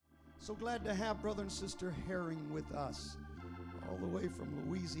So glad to have Brother and Sister Herring with us, all the way from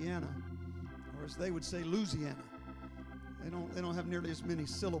Louisiana, or as they would say, Louisiana. They don't have nearly as many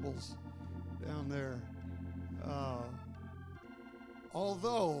syllables down there.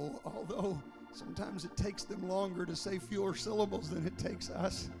 Although sometimes it takes them longer to say fewer syllables than it takes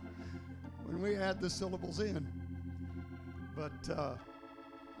us when we add the syllables in. But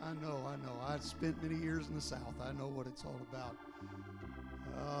I know. I spent many years in the South. I know what it's all about.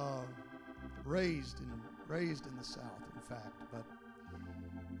 Raised in the South, in fact, but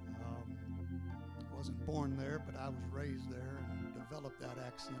wasn't born there, but I was raised there and developed that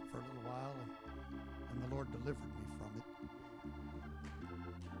accent for a little while, and the Lord delivered me from it.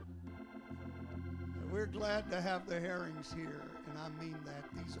 We're glad to have the Herrings here, and I mean that.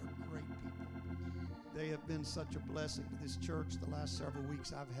 These are great people. They have been such a blessing to this church. The last several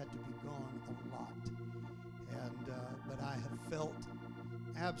weeks I've had to be gone a lot, but I have felt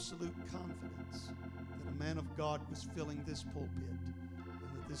absolute confidence that a man of God was filling this pulpit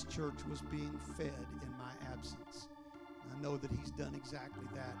and that this church was being fed in my absence. And I know that he's done exactly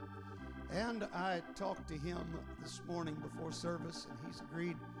that. And I talked to him this morning before service, and he's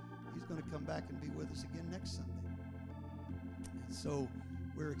agreed he's going to come back and be with us again next Sunday. And so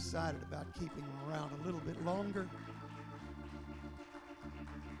we're excited about keeping him around a little bit longer.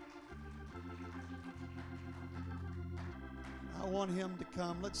 I want him to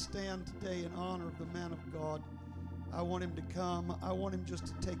come. Let's stand today in honor of the man of God. I want him to come. I want him just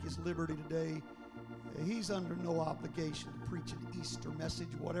to take his liberty today. He's under no obligation to preach an Easter message,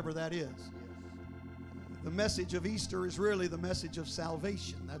 whatever that is. The message of Easter is really the message of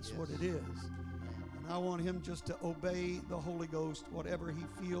salvation. That's what it is. And I want him just to obey the Holy Ghost, whatever he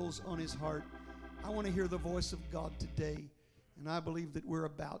feels on his heart. I want to hear the voice of God today, and I believe that we're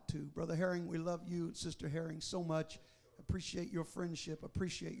about to. Brother Herring, we love you, Sister Herring, so much. Appreciate your friendship.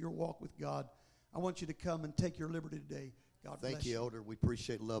 Appreciate your walk with God. I want you to come and take your liberty today. God bless you. Thank you, Elder. We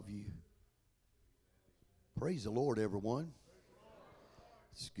appreciate and love you. Praise the Lord, everyone.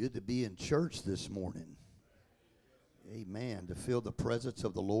 It's good to be in church this morning. Amen. To feel the presence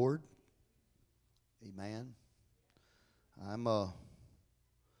of the Lord. Amen. I'm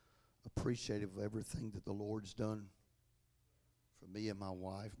appreciative of everything that the Lord's done for me and my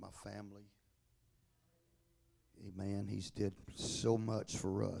wife, my family. Amen. He's did so much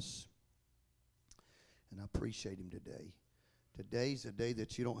for us. And I appreciate him today. Today's a day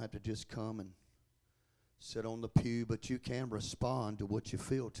that you don't have to just come and sit on the pew, but you can respond to what you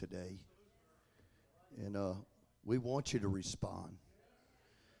feel today. And we want you to respond.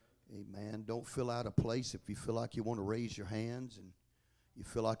 Amen. Don't feel out of place. If you feel like you want to raise your hands and you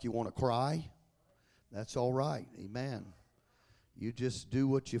feel like you want to cry, that's all right. Amen. You just do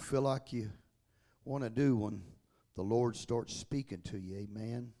what you feel like you want to do when the Lord starts speaking to you.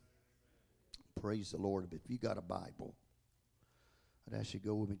 Amen. Praise the Lord. If you got a Bible, I'd ask you to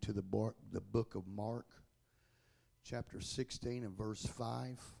go with me to the book of Mark, chapter 16 and verse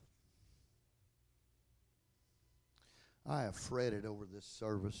 5. I have fretted over this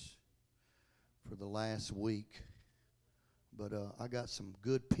service for the last week, but I got some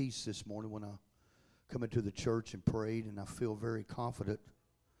good peace this morning when I come into the church and prayed, and I feel very confident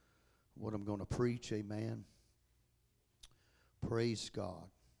what I'm going to preach. Amen. Praise God.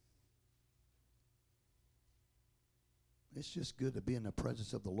 It's just good to be in the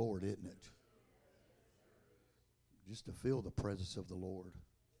presence of the Lord, isn't it? Just to feel the presence of the Lord.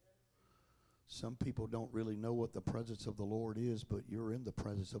 Some people don't really know what the presence of the Lord is, but you're in the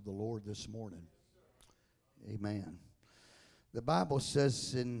presence of the Lord this morning. Amen. The Bible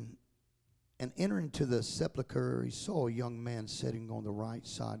says, and entering into the sepulchre, he saw a young man sitting on the right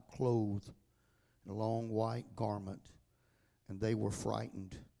side, clothed in a long white garment, and they were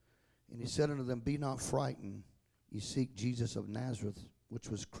frightened. And he said unto them, Be not frightened. Ye seek Jesus of Nazareth, which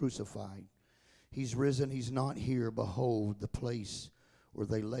was crucified. He's risen, he's not here. Behold, the place where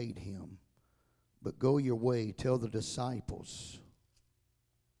they laid him. But go your way, tell the disciples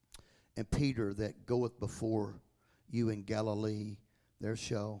and Peter that goeth before you in Galilee, there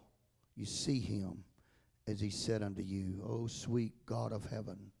shall you see him, as he said unto you. O sweet God of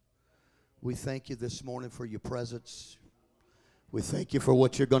heaven, we thank you this morning for your presence. We thank you for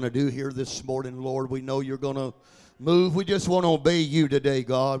what you're going to do here this morning, Lord. We know you're going to move. We just want to obey you today,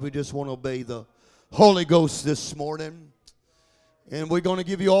 God. We just want to obey the Holy Ghost this morning. And we're going to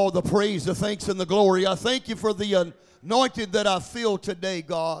give you all the praise, the thanks, and the glory. I thank you for the anointing that I feel today,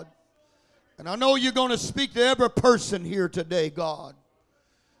 God. And I know you're going to speak to every person here today, God.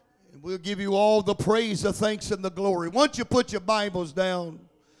 And we'll give you all the praise, the thanks, and the glory. Why don't you put your Bibles down?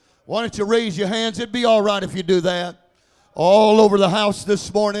 Why don't you raise your hands? It'd be all right if you do that. all over the house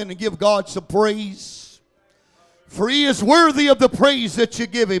this morning and give God some praise. For He is worthy of the praise that you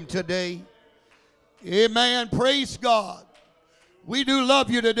give Him today. Amen. Praise God. We do love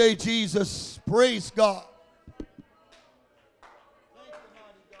you today, Jesus. Praise God.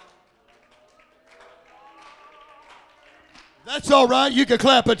 That's all right. You can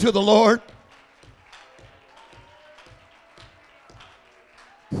clap it to the Lord.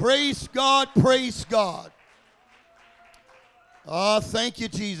 Praise God. Praise God. Thank you,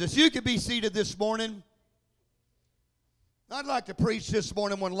 Jesus. You can be seated this morning. I'd like to preach this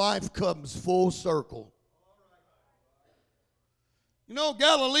morning when life comes full circle. You know,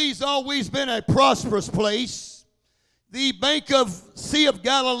 Galilee's always been a prosperous place. The bank of Sea of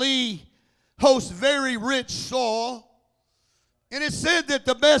Galilee hosts very rich soil. And it's said that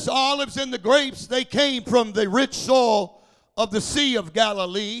the best olives and the grapes, they came from the rich soil of the Sea of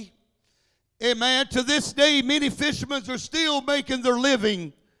Galilee. Amen. To this day, many fishermen are still making their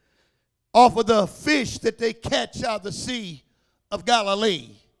living off of the fish that they catch out of the Sea of Galilee.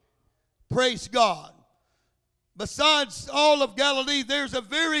 Praise God. Besides all of Galilee, there's a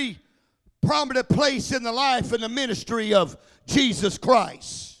very prominent place in the life and the ministry of Jesus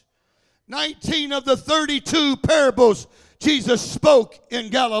Christ. 19 of the 32 parables Jesus spoke in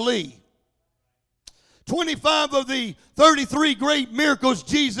Galilee. 25 of the 33 great miracles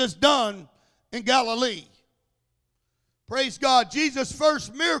Jesus done in Galilee. Praise God. Jesus'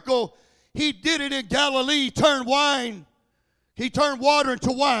 first miracle, He did it in Galilee. He turned water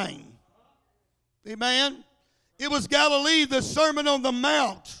into wine. Amen. It was Galilee the Sermon on the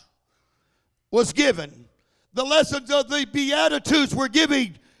Mount was given. The lessons of the Beatitudes were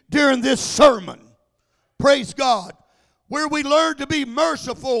given during this sermon. Praise God. Where we learn to be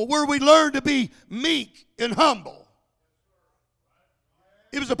merciful, where we learn to be meek and humble.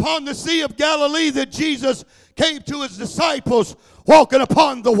 It was upon the Sea of Galilee that Jesus came to His disciples walking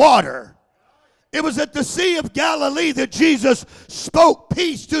upon the water. It was at the Sea of Galilee that Jesus spoke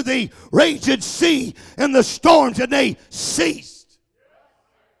peace to the raging sea and the storms, and they ceased.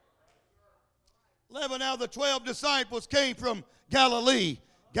 11 out of the 12 disciples came from Galilee.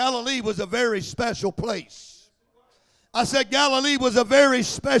 Galilee was a very special place. I said Galilee was a very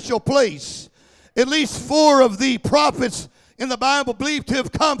special place. At least 4 of the prophets in the Bible believed to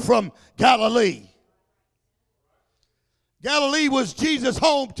have come from Galilee. Galilee was Jesus'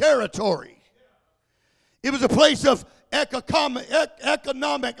 home territory. It was a place of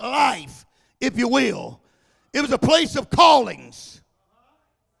economic life, if you will. It was a place of callings.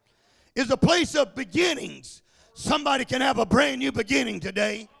 It was a place of beginnings. Somebody can have a brand new beginning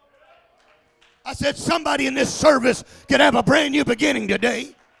today. I said somebody in this service can have a brand new beginning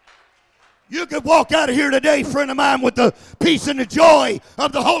today. You could walk out of here today, friend of mine, with the peace and the joy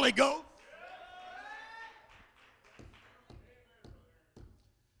of the Holy Ghost.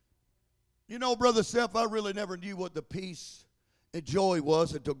 You know, Brother Seth, I really never knew what the peace and joy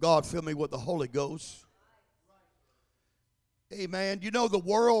was until God filled me with the Holy Ghost. Amen. You know, the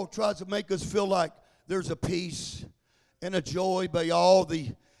world tries to make us feel like there's a peace and a joy by all the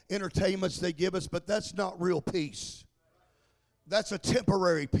entertainments they give us, but that's not real peace. That's a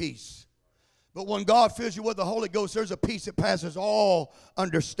temporary peace. But when God fills you with the Holy Ghost, there's a peace that passes all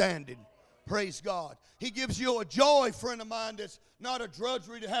understanding. Praise God. He gives you a joy, friend of mine, that's not a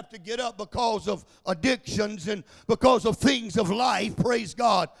drudgery to have to get up because of addictions and because of things of life. Praise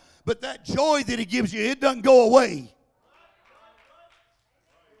God. But that joy that He gives you, it doesn't go away.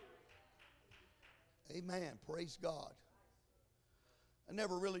 Amen. Praise God. I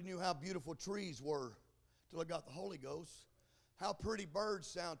never really knew how beautiful trees were till I got the Holy Ghost. How pretty birds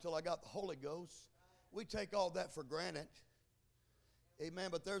sound till I got the Holy Ghost. We take all that for granted. Amen.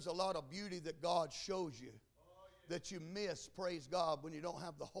 But there's a lot of beauty that God shows you that you miss, praise God, when you don't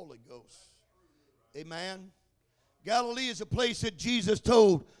have the Holy Ghost. Amen. Galilee is a place that Jesus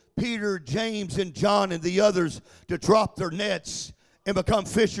told Peter, James, and John and the others to drop their nets and become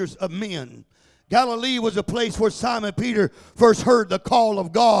fishers of men. Galilee was a place where Simon Peter first heard the call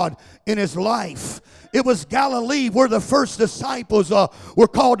of God in his life. It was Galilee where the first disciples were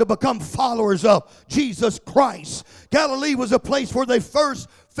called to become followers of Jesus Christ. Galilee was a place where they first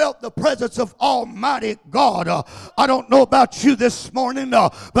felt the presence of Almighty God. I don't know about you this morning,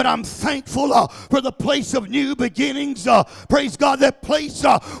 but I'm thankful for the place of new beginnings. Praise God, that place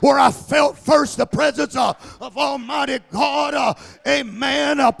where I felt first the presence of Almighty God.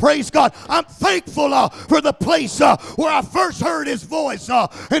 Amen. Praise God. I'm thankful for the place where I first heard His voice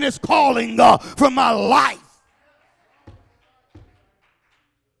and His calling from my life.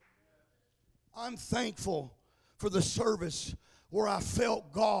 I'm thankful for the service where I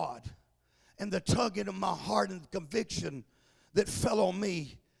felt God and the tugging of my heart and the conviction that fell on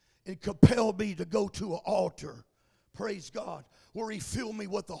me and compelled me to go to an altar, praise God, where He filled me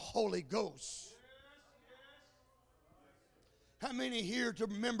with the Holy Ghost. How many here to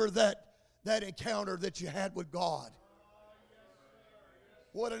remember that encounter that you had with God?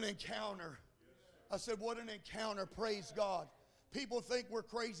 What an encounter. I said, what an encounter, praise God. People think we're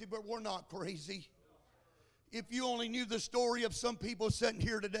crazy, but we're not crazy. If you only knew the story of some people sitting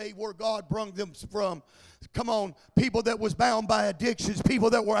here today where God brought them from. Come on, people that was bound by addictions, people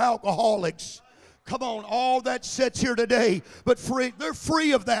that were alcoholics. Come on, all that sits here today, but free. They're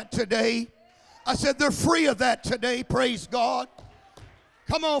free of that today. I said they're free of that today, praise God.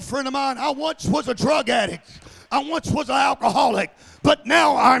 Come on, friend of mine, I once was a drug addict. I once was an alcoholic, but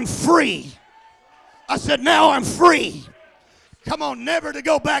now I'm free. I said now I'm free. Come on, never to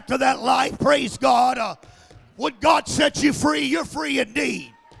go back to that life, praise God. When God sets you free, you're free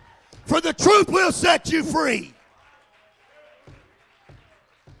indeed. For the truth will set you free.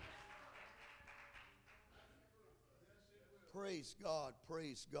 Praise God,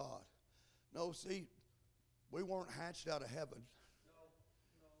 praise God. No, see, we weren't hatched out of heaven.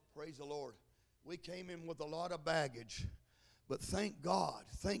 Praise the Lord. We came in with a lot of baggage. But thank God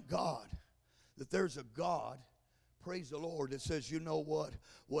that there's a God, praise the Lord, that says, you know what?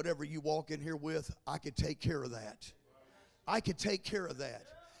 Whatever you walk in here with, I can take care of that. I can take care of that.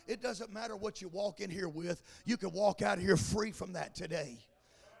 It doesn't matter what you walk in here with. You can walk out of here free from that today.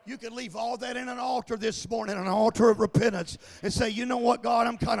 You can leave all that in an altar this morning, an altar of repentance, and say, you know what, God,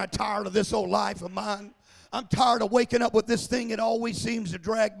 I'm kind of tired of this old life of mine. I'm tired of waking up with this thing. It always seems to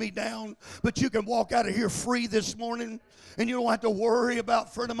drag me down. But you can walk out of here free this morning, and you don't have to worry about, a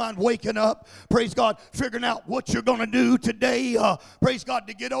friend of mine, waking up, praise God, figuring out what you're going to do today, praise God,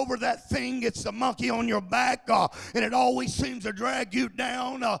 to get over that thing. It's the monkey on your back, and it always seems to drag you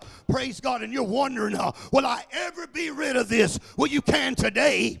down, praise God, and you're wondering, will I ever be rid of this? Well, you can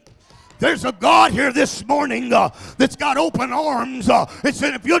today. There's a God here this morning that's got open arms and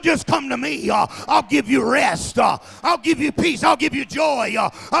said, if you'll just come to me, I'll give you rest. I'll give you peace. I'll give you joy.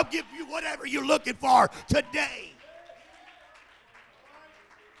 I'll give you whatever you're looking for today.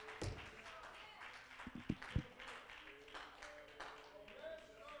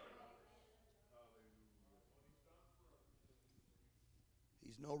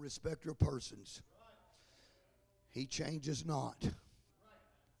 He's no respecter of persons. He changes not.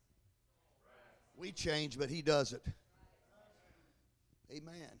 We change, but He doesn't.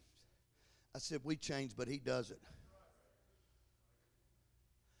 Amen. I said we change, but He doesn't.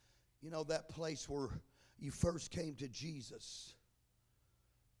 You know, that place where you first came to Jesus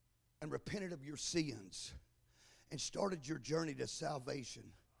and repented of your sins and started your journey to salvation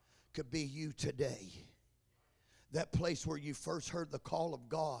could be you today. That place where you first heard the call of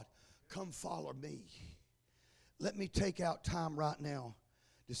God, come follow me. Let me take out time right now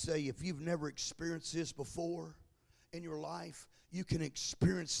to say, if you've never experienced this before in your life, you can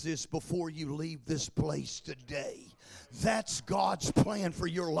experience this before you leave this place today. That's God's plan for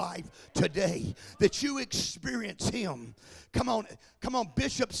your life today, that you experience Him. Come on.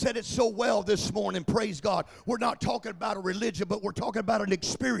 Bishop said it so well this morning, praise God. We're not talking about a religion, but we're talking about an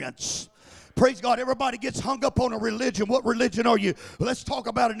experience. Praise God. Everybody gets hung up on a religion. What religion are you? Well, let's talk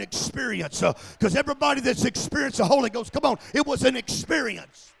about an experience. Because everybody that's experienced the Holy Ghost, come on, it was an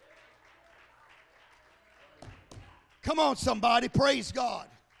experience. Come on, somebody. Praise God.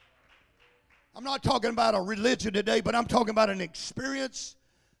 I'm not talking about a religion today, but I'm talking about an experience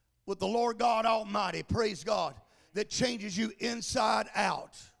with the Lord God Almighty. Praise God. That changes you inside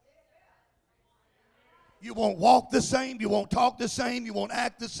out. You won't walk the same. You won't talk the same. You won't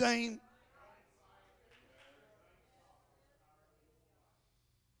act the same.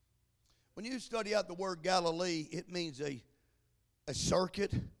 When you study out the word Galilee, it means a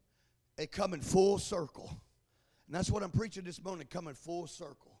circuit, a coming full circle. And that's what I'm preaching this morning, coming full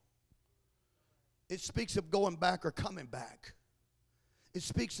circle. It speaks of going back or coming back. It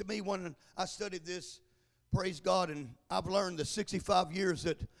speaks to me when I studied this, praise God, and I've learned the 65 years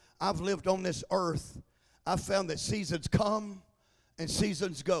that I've lived on this earth, I've found that seasons come and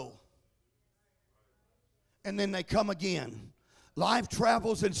seasons go. And then they come again. Life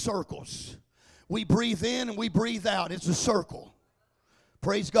travels in circles. We breathe in and we breathe out. It's a circle.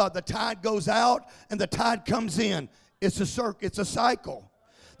 Praise God. The tide goes out and the tide comes in. It's a circle. It's a cycle.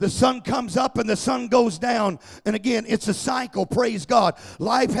 The sun comes up and the sun goes down. And again, it's a cycle. Praise God.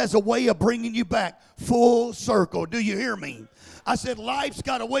 Life has a way of bringing you back full circle. Do you hear me? I said life's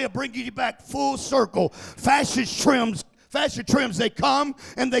got a way of bringing you back full circle. Fashion trims, they come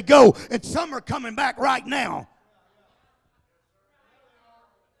and they go. And some are coming back right now.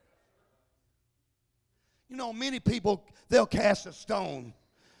 You know, many people, they'll cast a stone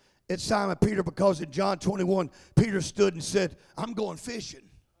at Simon Peter because in John 21, Peter stood and said, I'm going fishing.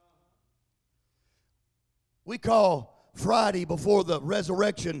 We call Friday before the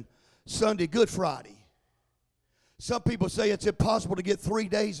resurrection Sunday Good Friday. Some people say it's impossible to get 3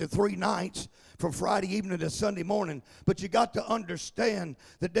 days and 3 nights from Friday evening to Sunday morning. But you got to understand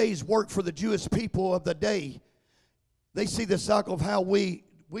the day's work for the Jewish people of the day. They see the cycle of how we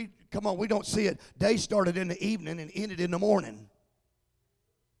don't see it. Day started in the evening and ended in the morning.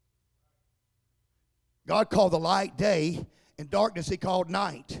 God called the light day, and darkness he called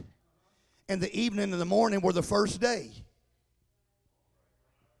night. And the evening and the morning were the first day.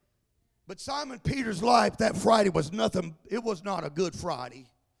 But Simon Peter's life that Friday was nothing. It was not a Good Friday.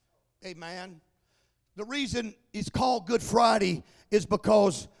 Amen. The reason it's called Good Friday is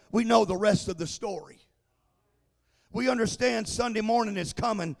because we know the rest of the story. We understand Sunday morning is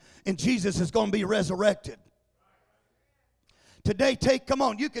coming and Jesus is going to be resurrected. Today,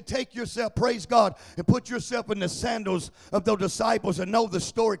 you could take yourself, praise God, and put yourself in the sandals of those disciples and know the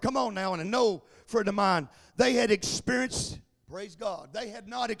story. Come on now, and know, friend of mine, they had experienced, praise God, they had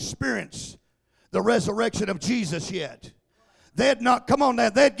not experienced the resurrection of Jesus yet. They had not, come on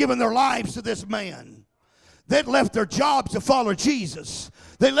now, they had given their lives to this man. They'd left their jobs to follow Jesus.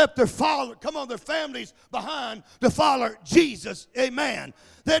 They left their families behind to follow Jesus. Amen.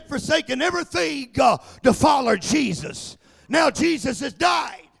 They'd forsaken everything to follow Jesus. Now Jesus has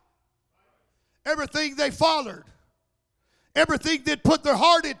died. Everything they followed, everything they'd put their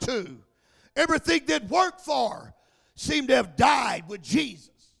heart into, everything they'd worked for seemed to have died with Jesus.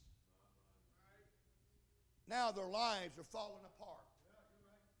 Now their lives are falling apart.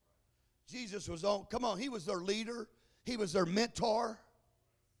 Jesus was he was their leader. He was their mentor.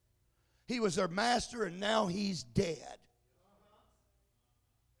 He was their master, and now he's dead.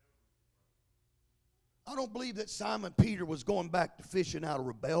 I don't believe that Simon Peter was going back to fishing out of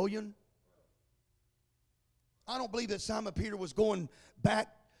rebellion. I don't believe that Simon Peter was going back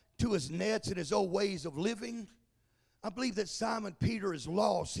to his nets and his old ways of living. I believe that Simon Peter is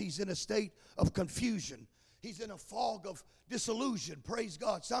lost. He's in a state of confusion. He's in a fog of disillusion. Praise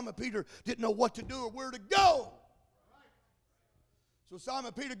God. Simon Peter didn't know what to do or where to go. So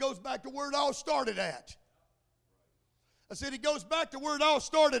Simon Peter goes back to where it all started at. I said he goes back to where it all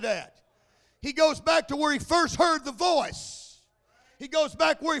started at. He goes back to where he first heard the voice. He goes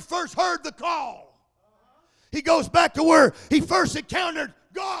back where he first heard the call. He goes back to where he first encountered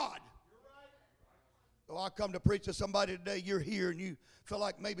God. So I come to preach to somebody today. You're here and you feel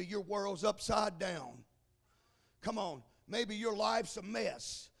like maybe your world's upside down. Come on. Maybe your life's a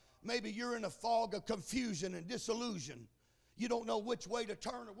mess. Maybe you're in a fog of confusion and disillusion. You don't know which way to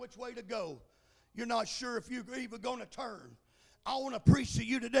turn or which way to go. You're not sure if you're even going to turn. I want to preach to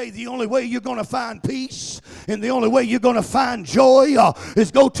you today. The only way you're going to find peace and the only way you're going to find joy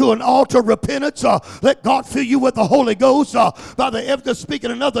is go to an altar of repentance. Let God fill you with the Holy Ghost by the evidence of speaking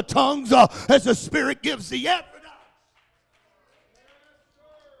in other tongues as the Spirit gives the evidence.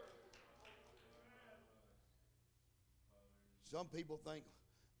 Some people think,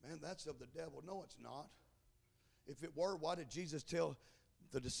 man, that's of the devil. No, it's not. If it were, why did Jesus tell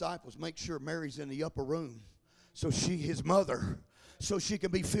the disciples, make sure Mary's in the upper room? So his mother, so she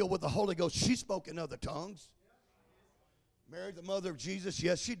can be filled with the Holy Ghost. She spoke in other tongues. Mary, the mother of Jesus,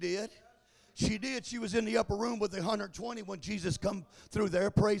 yes, she did. She did. She was in the upper room with the 120 when Jesus come through there.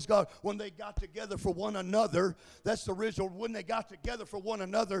 Praise God. When they got together for one another, that's the original. When they got together for one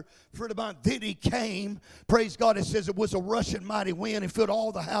another, friend of mine, then he came. Praise God. It says it was a rushing mighty wind and filled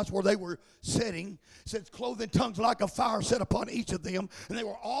all the house where they were sitting. It says clothing tongues like a fire set upon each of them. And they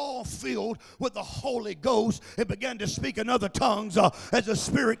were all filled with the Holy Ghost and began to speak in other tongues as the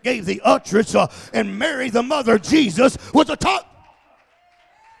Spirit gave the utterance. And Mary, the mother of Jesus, was a tongue.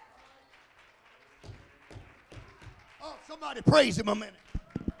 Somebody praise him a minute.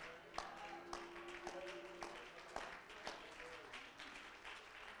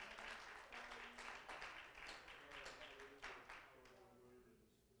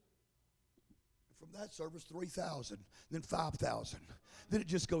 From that service, 3,000, then 5,000. Then it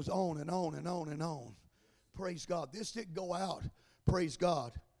just goes on and on and on and on. Praise God. This didn't go out. Praise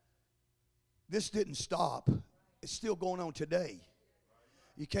God. This didn't stop. It's still going on today.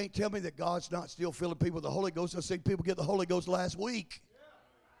 You can't tell me that God's not still filling people with the Holy Ghost. I've seen people get the Holy Ghost last week.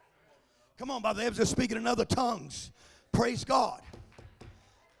 Come on, by the evidence of speaking in other tongues. Praise God.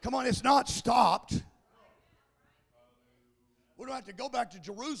 Come on, it's not stopped. We don't have to go back to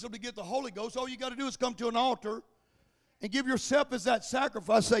Jerusalem to get the Holy Ghost. All you got to do is come to an altar and give yourself as that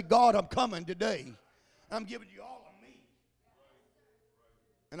sacrifice. Say, God, I'm coming today. I'm giving you all of me.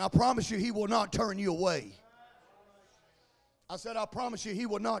 And I promise you, he will not turn you away. I said, I promise you, He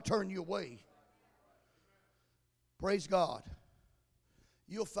will not turn you away. Praise God.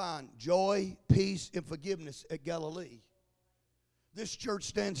 You'll find joy, peace, and forgiveness at Galilee. This church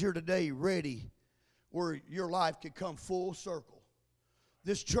stands here today ready where your life can come full circle.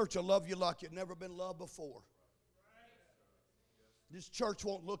 This church will love you like you've never been loved before. This church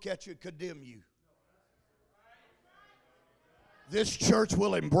won't look at you and condemn you. This church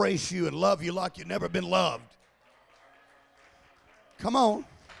will embrace you and love you like you've never been loved. Come on.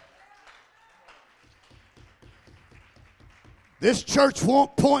 This church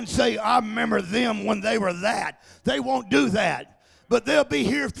won't point and say, I remember them when they were that. They won't do that. But they'll be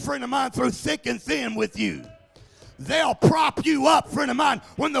here, friend of mine, through thick and thin with you. They'll prop you up, friend of mine,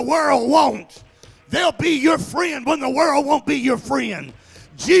 when the world won't. They'll be your friend when the world won't be your friend.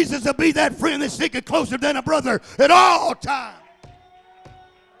 Jesus will be that friend that's sticking closer than a brother at all times.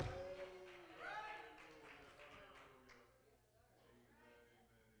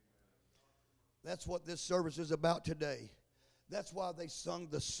 That's what this service is about today. That's why they sung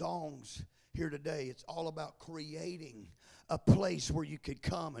the songs here today. It's all about creating a place where you could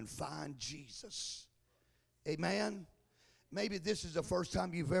come and find Jesus. Amen? Maybe this is the first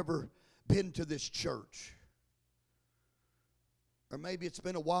time you've ever been to this church. Or maybe it's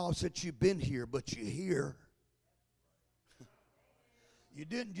been a while since you've been here, but you're here. You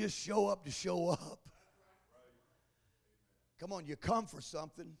didn't just show up to show up. Come on, you come for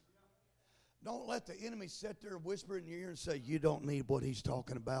something. Don't let the enemy sit there and whisper in your ear and say, you don't need what he's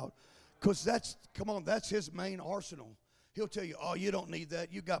talking about. Because that's his main arsenal. He'll tell you, oh, you don't need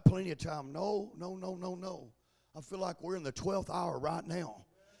that. You got plenty of time. No. I feel like we're in the 12th hour right now.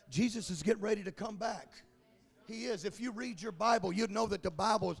 Jesus is getting ready to come back. He is. If you read your Bible, you'd know that the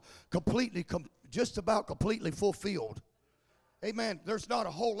Bible is just about completely fulfilled. Amen. There's not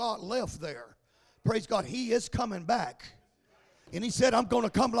a whole lot left there. Praise God. He is coming back. And he said, I'm going to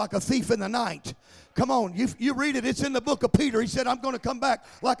come like a thief in the night. Come on, you read it. It's in the book of Peter. He said, I'm going to come back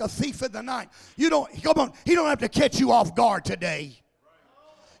like a thief in the night. He don't have to catch you off guard today.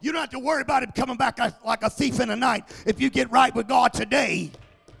 You don't have to worry about him coming back like a thief in the night if you get right with God today.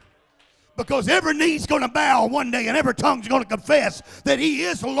 Because every knee's going to bow one day and every tongue's going to confess that he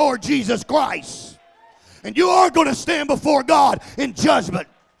is the Lord Jesus Christ. And you are going to stand before God in judgment.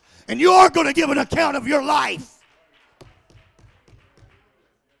 And you are going to give an account of your life.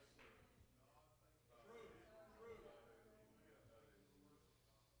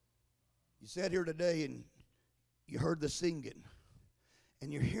 You sat here today and you heard the singing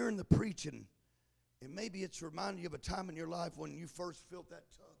and you're hearing the preaching, and maybe it's reminding you of a time in your life when you first felt that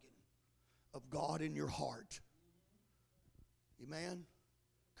tugging of God in your heart. Amen?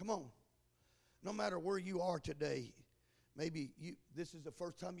 Come on. No matter where you are today, maybe this is the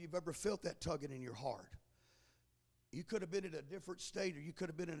first time you've ever felt that tugging in your heart. You could have been in a different state, or you could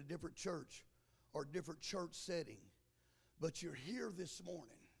have been in a different church or a different church setting, but you're here this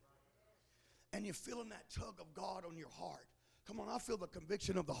morning. And you're feeling that tug of God on your heart. Come on, I feel the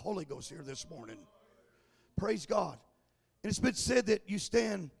conviction of the Holy Ghost here this morning. Praise God. And it's been said that you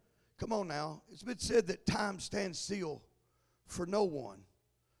stand, come on now, it's been said that time stands still for no one.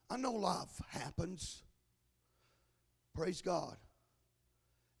 I know life happens. Praise God.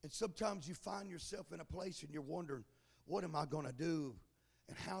 And sometimes you find yourself in a place and you're wondering, what am I going to do?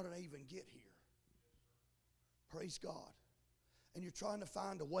 And how did I even get here? Praise God. And you're trying to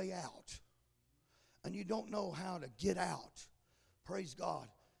find a way out. And you don't know how to get out. Praise God.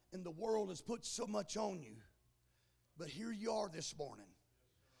 And the world has put so much on you. But here you are this morning.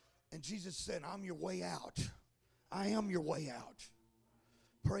 And Jesus said, I'm your way out. I am your way out.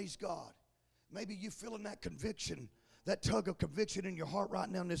 Praise God. Maybe you're feeling that conviction, that tug of conviction in your heart right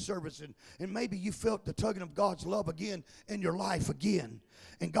now in this service. And maybe you felt the tugging of God's love again in your life again.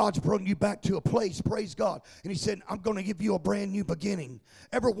 And God's brought you back to a place, praise God. And he said, I'm going to give you a brand new beginning.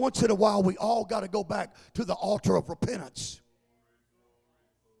 Every once in a while, we all got to go back to the altar of repentance.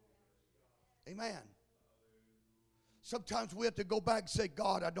 Amen. Sometimes we have to go back and say,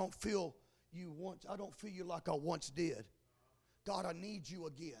 God, I don't feel you like I once did. God, I need you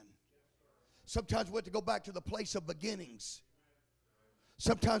again. Sometimes we have to go back to the place of beginnings.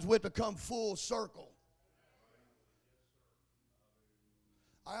 Sometimes we have to come full circle.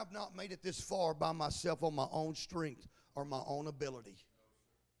 I have not made it this far by myself on my own strength or my own ability.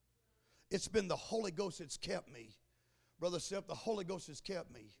 It's been the Holy Ghost that's kept me. Brother Seth, the Holy Ghost has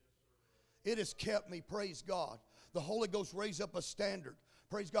kept me. It has kept me, praise God. The Holy Ghost raised up a standard.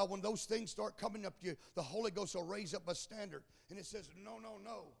 Praise God, when those things start coming up to you, the Holy Ghost will raise up a standard. And it says, no.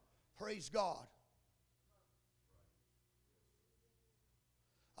 Praise God.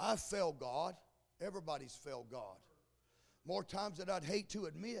 I've failed God. Everybody's failed God. more times than I'd hate to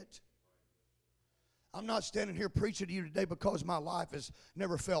admit. I'm not standing here preaching to you today because my life has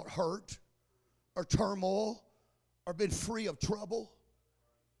never felt hurt or turmoil or been free of trouble.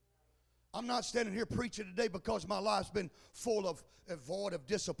 I'm not standing here preaching today because my life's been full of void of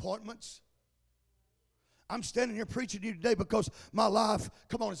disappointments. I'm standing here preaching to you today because my life,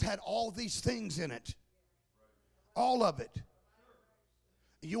 come on, has had all these things in it. All of it.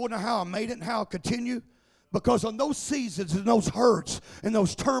 You want to know how I made it and how I continue? Because on those seasons and those hurts and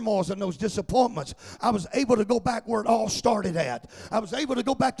those turmoils and those disappointments, I was able to go back where it all started at. I was able to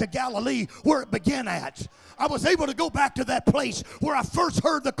go back to Galilee where it began at. I was able to go back to that place where I first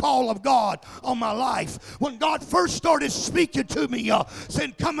heard the call of God on my life. When God first started speaking to me,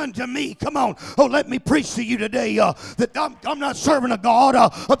 saying, come unto me, come on. Oh, let me preach to you today that I'm not serving a God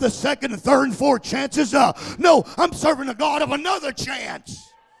of the second and third and fourth chances. No, I'm serving a God of another chance.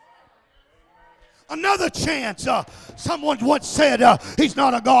 Another chance. Someone once said he's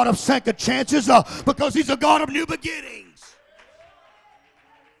not a God of second chances because he's a God of new beginnings.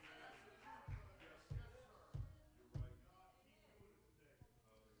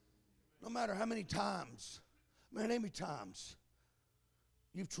 No matter how many times,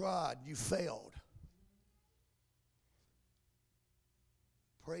 you've tried, you failed.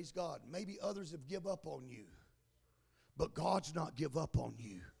 Praise God. Maybe others have give up on you, but God's not give up on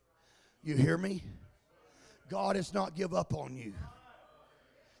you. You hear me? God has not give up on you.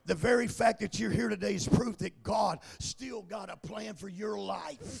 The very fact that you're here today is proof that God still got a plan for your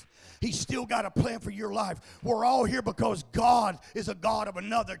life. He's still got a plan for your life. We're all here because God is a God of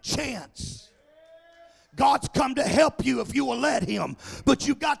another chance. God's come to help you if you will let him, but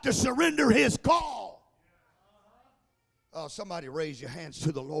you got to surrender his call. Oh, somebody raise your hands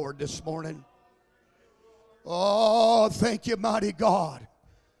to the Lord this morning. Oh, thank you, mighty God.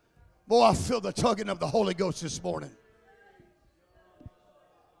 Boy, I feel the tugging of the Holy Ghost this morning.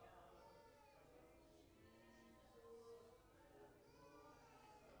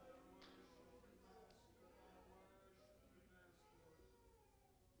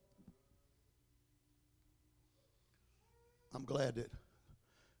 I'm glad that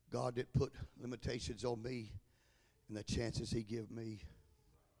God didn't put limitations on me and the chances he gave me.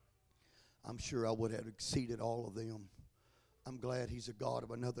 I'm sure I would have exceeded all of them. I'm glad he's a God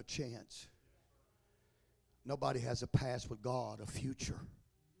of another chance. Nobody has a past with God, a future.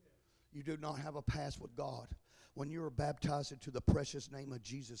 You do not have a past with God. When you are baptized into the precious name of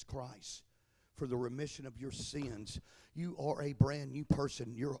Jesus Christ for the remission of your sins, you are a brand new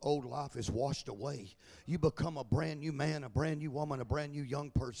person. Your old life is washed away. You become a brand new man, a brand new woman, a brand new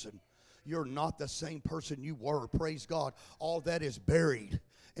young person. You're not the same person you were. Praise God. All that is buried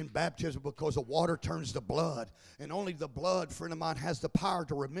in baptism because the water turns to blood, and only the blood, friend of mine, has the power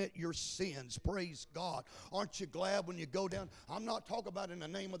to remit your sins. Praise God. Aren't you glad when you go down? I'm not talking about in the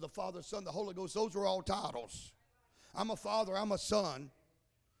name of the Father, Son, the Holy Ghost. Those are all titles. I'm a father, I'm a son.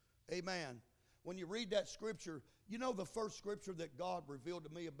 Amen. When you read that scripture, you know the first scripture that God revealed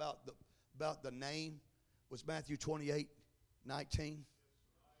to me about the name was Matthew 28:19.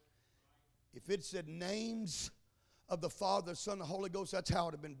 If it said names of the Father, Son, and the Holy Ghost, that's how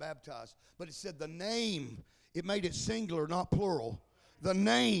it had been baptized. But it said the name, it made it singular, not plural. The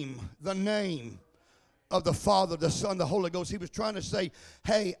name of the Father, the Son, the Holy Ghost. He was trying to say,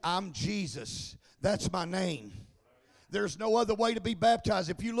 hey, I'm Jesus. That's my name. There's no other way to be baptized.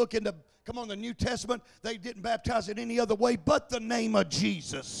 If you look into, the New Testament, they didn't baptize it any other way but the name of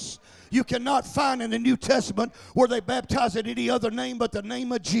Jesus. You cannot find in the New Testament where they baptize it any other name but the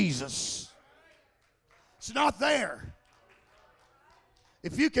name of Jesus. It's not there.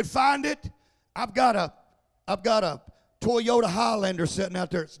 If you can find it, I've got a Toyota Highlander sitting out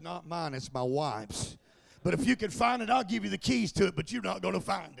there. It's not mine, it's my wife's. But if you can find it, I'll give you the keys to it, but you're not going to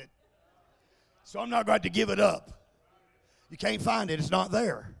find it. So I'm not going to give it up. You can't find it. It's not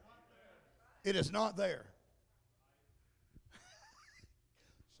there. It is not there.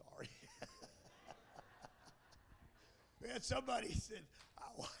 Sorry. Man, somebody said,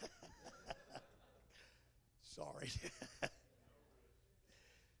 oh. Sorry.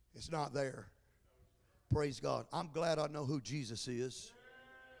 It's not there. Praise God. I'm glad I know who Jesus is.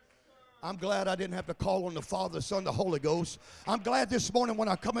 I'm glad I didn't have to call on the Father, the Son, the Holy Ghost. I'm glad this morning when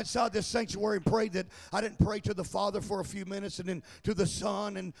I come inside this sanctuary and pray that I didn't pray to the Father for a few minutes and then to the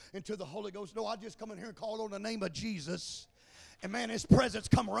Son and to the Holy Ghost. No, I just come in here and call on the name of Jesus. And man, his presence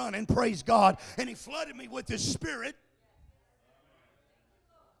come running, praise God. And he flooded me with his Spirit.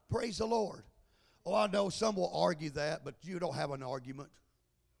 Praise the Lord. Oh, I know some will argue that, but you don't have an argument.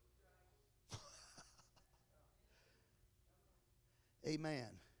 Amen.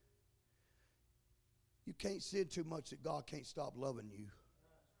 You can't sin too much that God can't stop loving you.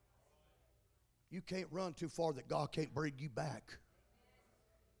 You can't run too far that God can't bring you back.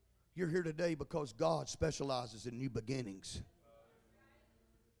 You're here today because God specializes in new beginnings.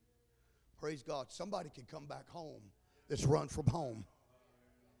 Praise God. Somebody can come back home that's run from home.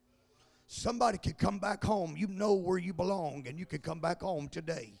 Somebody can come back home. You know where you belong, and you can come back home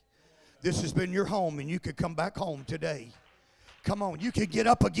today. This has been your home, and you can come back home today. Come on, you can get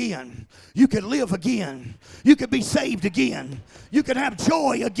up again. You can live again. You can be saved again. You can have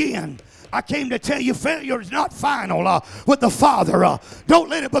joy again. I came to tell you failure is not final with the Father. Don't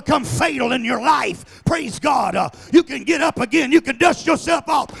let it become fatal in your life. Praise God. You can get up again. You can dust yourself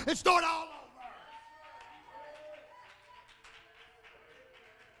off and start all over.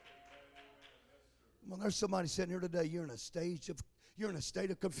 Well, there's somebody sitting here today. You're in a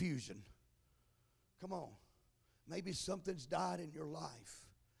state of confusion. Come on. Maybe something's died in your life.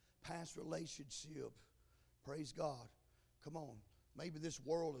 Past relationship. Praise God. Come on. Maybe this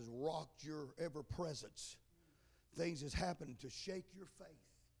world has rocked your ever-presence. Things has happened to shake your faith.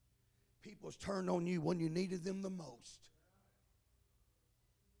 People's turned on you when you needed them the most.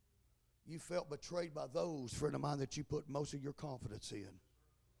 You felt betrayed by those, friend of mine, that you put most of your confidence in.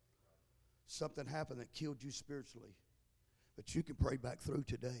 Something happened that killed you spiritually. But you can pray back through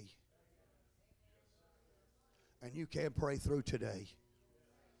today. And you can pray through today.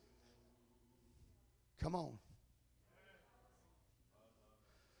 Come on.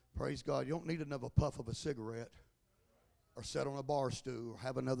 Praise God. You don't need another puff of a cigarette or sit on a bar stool or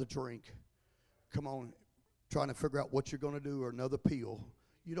have another drink. Come on. Trying to figure out what you're going to do or another pill.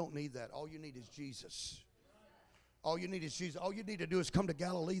 You don't need that. All you need is Jesus. All you need is Jesus. All you need to do is come to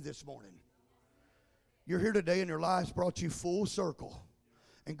Galilee this morning. You're here today and your life's brought you full circle.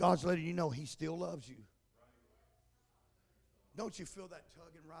 And God's letting you know He still loves you. Don't you feel that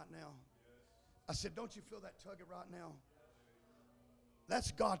tugging right now? I said, don't you feel that tugging right now?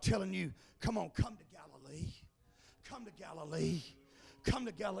 That's God telling you, come on, come to Galilee. Come to Galilee. Come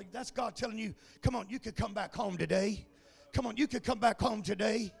to Galilee. That's God telling you, come on, you can come back home today. Come on, you can come back home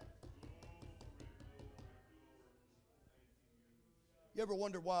today. You ever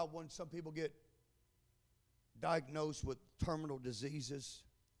wonder why when some people get diagnosed with terminal diseases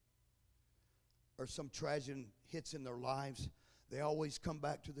or some tragedy hits in their lives, they always come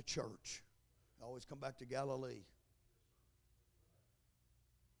back to the church. They always come back to Galilee.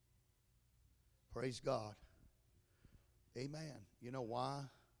 Praise God. Amen. You know why?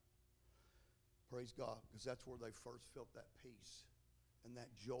 Praise God. Because that's where they first felt that peace and that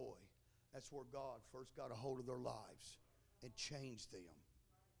joy. That's where God first got a hold of their lives and changed them.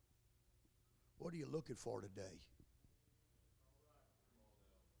 What are you looking for today?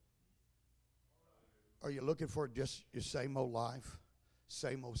 Are you looking for just your same old life?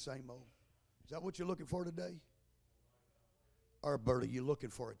 Same old, same old? Is that what you're looking for today? Or, Bert, are you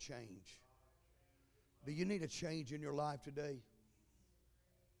looking for a change? Do you need a change in your life today?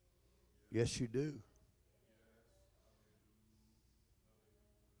 Yes, you do.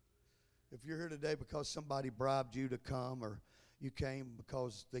 If you're here today because somebody bribed you to come, or you came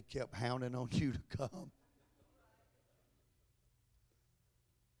because they kept hounding on you to come,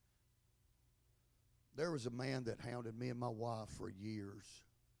 there was a man that hounded me and my wife for years.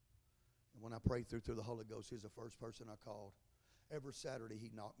 And when I prayed through the Holy Ghost, he's the first person I called. Every Saturday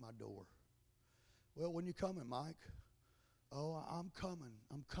he knocked my door. Well, when you coming, Mike? Oh, I'm coming.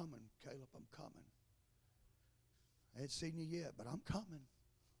 I'm coming, Caleb. I'm coming. I ain't seen you yet, but I'm coming.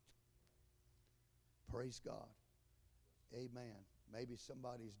 Praise God. Amen. Maybe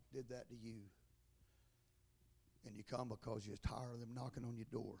somebody's did that to you. And you come because you're tired of them knocking on your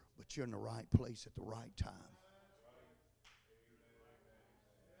door. But you're in the right place at the right time.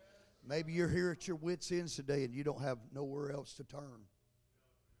 Maybe you're here at your wits' ends today and you don't have nowhere else to turn.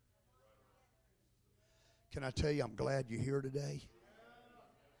 Can I tell you, I'm glad you're here today.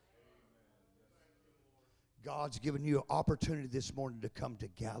 God's given you an opportunity this morning to come to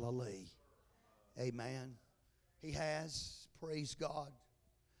Galilee. Amen. He has. Praise God.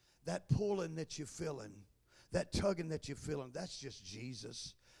 That pulling that you're feeling, that tugging that you're feeling, that's just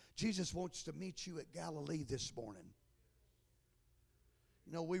Jesus. Jesus wants to meet you at Galilee this morning.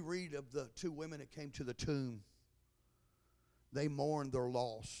 You know, we read of the two women that came to the tomb. They mourned their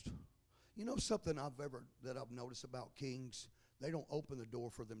lost. You know something I've noticed about kings? They don't open the door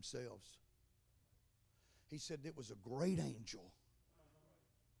for themselves. He said it was a great angel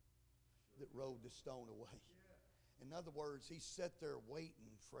that rolled the stone away. In other words, he sat there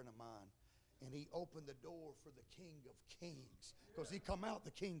waiting, friend of mine, and he opened the door for the King of Kings, because he come out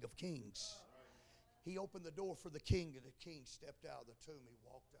the King of Kings. He opened the door for the King, and the King stepped out of the tomb. He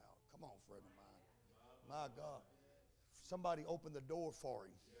walked out. Come on, friend of mine. My God. Somebody open the door for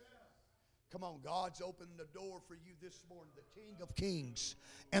him. Come on, God's opening the door for you this morning. The King of Kings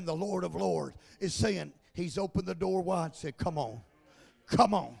and the Lord of Lords is saying, He's opened the door wide and said, come on,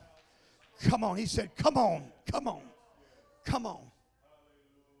 come on, come on. He said, come on, come on, come on.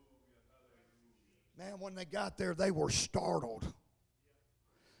 Man, when they got there, they were startled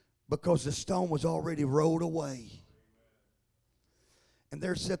because the stone was already rolled away. And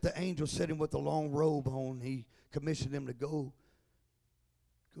there sat the angel sitting with the long robe on. He commissioned them to go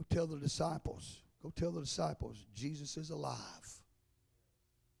tell the disciples. Go tell the disciples Jesus is alive.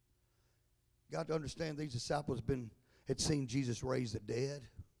 Got to understand, these disciples had seen Jesus raise the dead.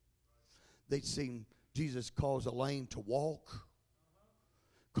 They'd seen Jesus cause a lame to walk,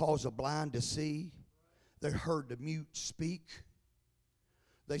 cause a blind to see. They heard the mute speak.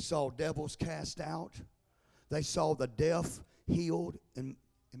 They saw devils cast out. They saw the deaf healed and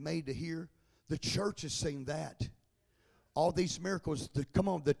made to hear. The church has seen that. All these miracles, come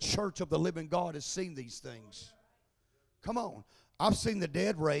on, the church of the living God has seen these things. Come on. I've seen the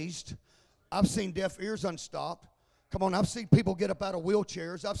dead raised. I've seen deaf ears unstopped. Come on, I've seen people get up out of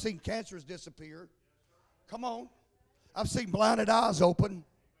wheelchairs. I've seen cancers disappear. Come on. I've seen blinded eyes open.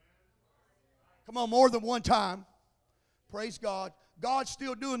 Come on, more than one time. Praise God. God's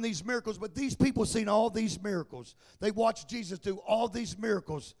still doing these miracles, but these people seen all these miracles. They watched Jesus do all these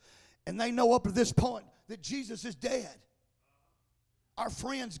miracles, and they know up to this point that Jesus is dead. Our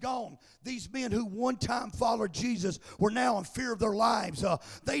friend's gone. These men who one time followed Jesus were now in fear of their lives.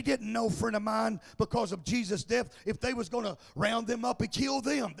 They didn't know, friend of mine, because of Jesus' death, if they was going to round them up and kill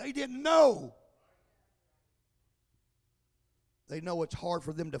them. They didn't know. They know it's hard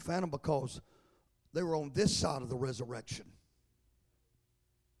for them to fathom because they were on this side of the resurrection.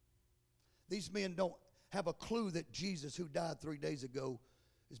 These men don't have a clue that Jesus, who died 3 days ago,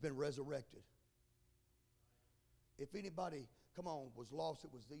 has been resurrected. If anybody, come on, was lost,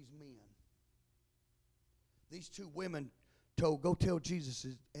 it was these men. These two women told, go tell Jesus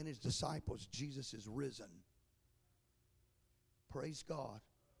and his disciples, Jesus is risen. Praise God.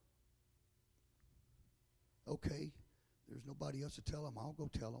 Okay, there's nobody else to tell them. I'll go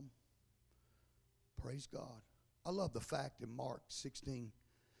tell them. Praise God. I love the fact in Mark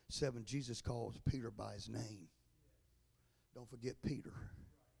 16:7, Jesus calls Peter by his name. Don't forget Peter.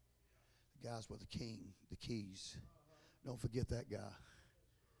 The guys with the keys. Don't forget that guy.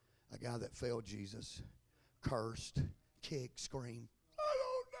 A guy that failed Jesus, cursed, kicked, screamed, I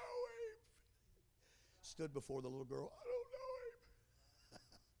don't know him. Stood before the little girl, I don't know him.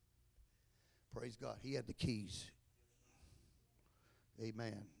 Praise God. He had the keys.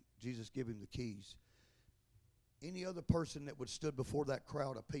 Amen. Jesus gave him the keys. Any other person that would stood before that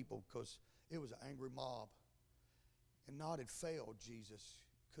crowd of people, because it was an angry mob, and not had failed Jesus,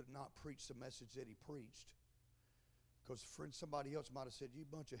 could not preach the message that he preached. Because, friend, somebody else might have said, you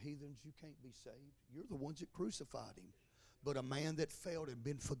bunch of heathens, you can't be saved. You're the ones that crucified him. But a man that failed and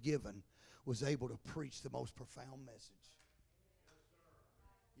been forgiven was able to preach the most profound message.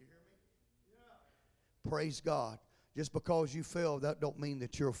 You hear me? Yeah. Praise God. Just because you failed, that don't mean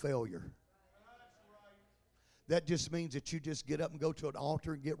that you're a failure. That just means that you just get up and go to an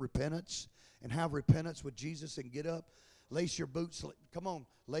altar and get repentance and have repentance with Jesus and get up. Lace your boots, come on,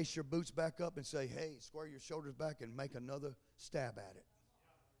 lace your boots back up and say, hey, square your shoulders back and make another stab at it.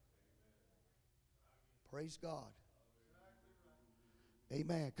 Praise God.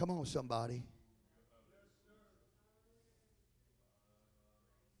 Amen. Come on, somebody.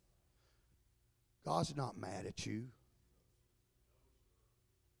 God's not mad at you.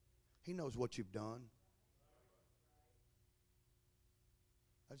 He knows what you've done.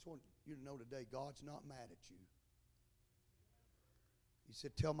 I just want you to know today, God's not mad at you. He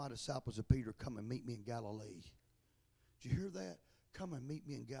said, tell my disciples of Peter, come and meet me in Galilee. Did you hear that? Come and meet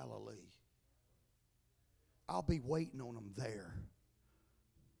me in Galilee. I'll be waiting on them there.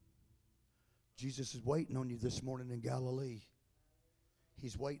 Jesus is waiting on you this morning in Galilee.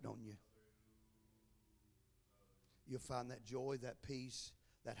 He's waiting on you. You'll find that joy, that peace,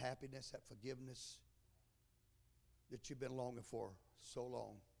 that happiness, that forgiveness that you've been longing for so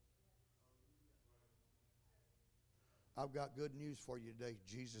long. I've got good news for you today.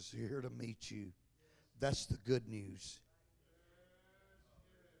 Jesus is here to meet you. That's the good news.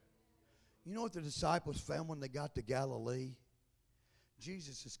 You know what the disciples found when they got to Galilee?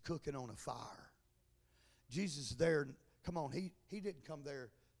 Jesus is cooking on a fire. Jesus is there. Come on, he didn't come there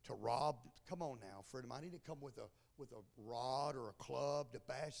to rob. Come on now, friend of mine. He didn't come with a rod or a club to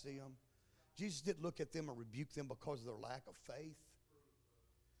bash them. Jesus didn't look at them and rebuke them because of their lack of faith.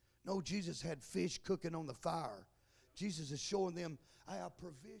 No, Jesus had fish cooking on the fire. Jesus is showing them, I have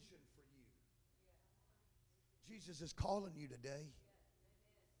provision for you. Jesus is calling you today.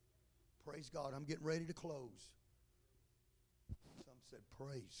 Praise God. I'm getting ready to close. Some said,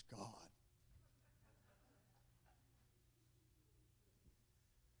 praise God.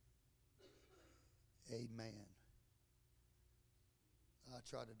 Amen. I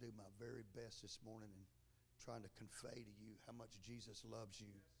try to do my very best this morning in trying to convey to you how much Jesus loves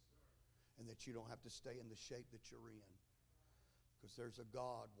you and that you don't have to stay in the shape that you're in, because there's a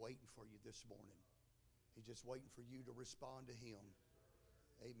God waiting for you this morning. He's just waiting for you to respond to Him.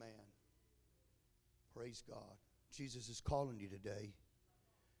 Amen. Praise God. Jesus is calling you today.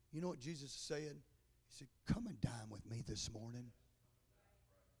 You know what Jesus is saying? He said, come and dine with me this morning.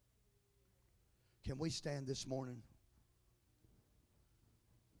 Can we stand this morning?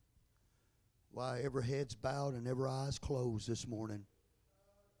 While every head's bowed and every eye's closed this morning.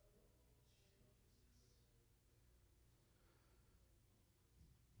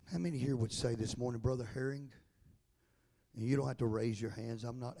 How many here would say this morning, Brother Herring? And you don't have to raise your hands.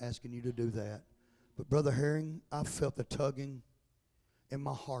 I'm not asking you to do that. But Brother Herring, I felt the tugging in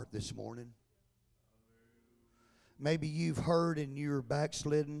my heart this morning. Maybe you've heard and you're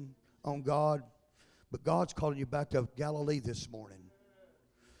backslidden on God, but God's calling you back to Galilee this morning.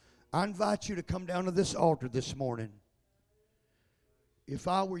 I invite you to come down to this altar this morning. If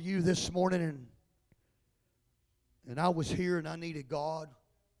I were you this morning and I was here and I needed God,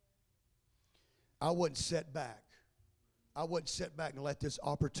 I wouldn't sit back. I wouldn't sit back and let this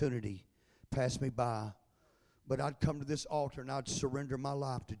opportunity pass me by. But I'd come to this altar and I'd surrender my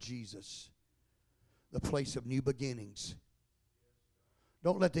life to Jesus, the place of new beginnings.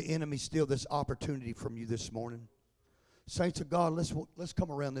 Don't let the enemy steal this opportunity from you this morning. Saints of God, let's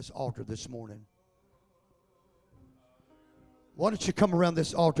come around this altar this morning. Why don't you come around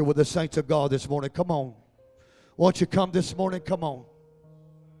this altar with the saints of God this morning? Come on. Won't you come this morning? Come on.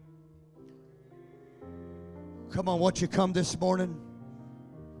 Come on, won't you come this morning?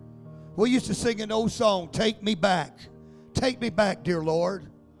 We used to sing an old song, Take Me Back. Take me back, dear Lord,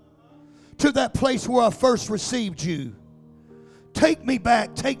 to that place where I first received you. Take me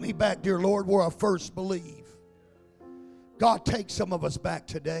back, dear Lord, where I first believed. God, take some of us back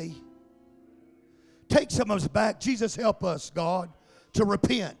today. Take some of us back. Jesus, help us, God, to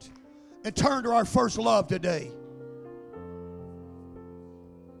repent and turn to our first love today.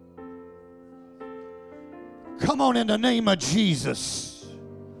 Come on, in the name of Jesus.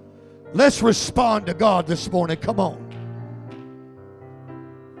 Let's respond to God this morning. Come on.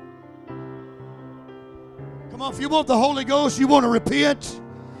 Come on, if you want the Holy Ghost, you want to repent,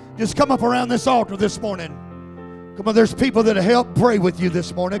 just come up around this altar this morning. Come on, there's people that help pray with you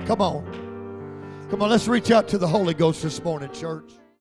this morning. Come on. Come on, let's reach out to the Holy Ghost this morning, church.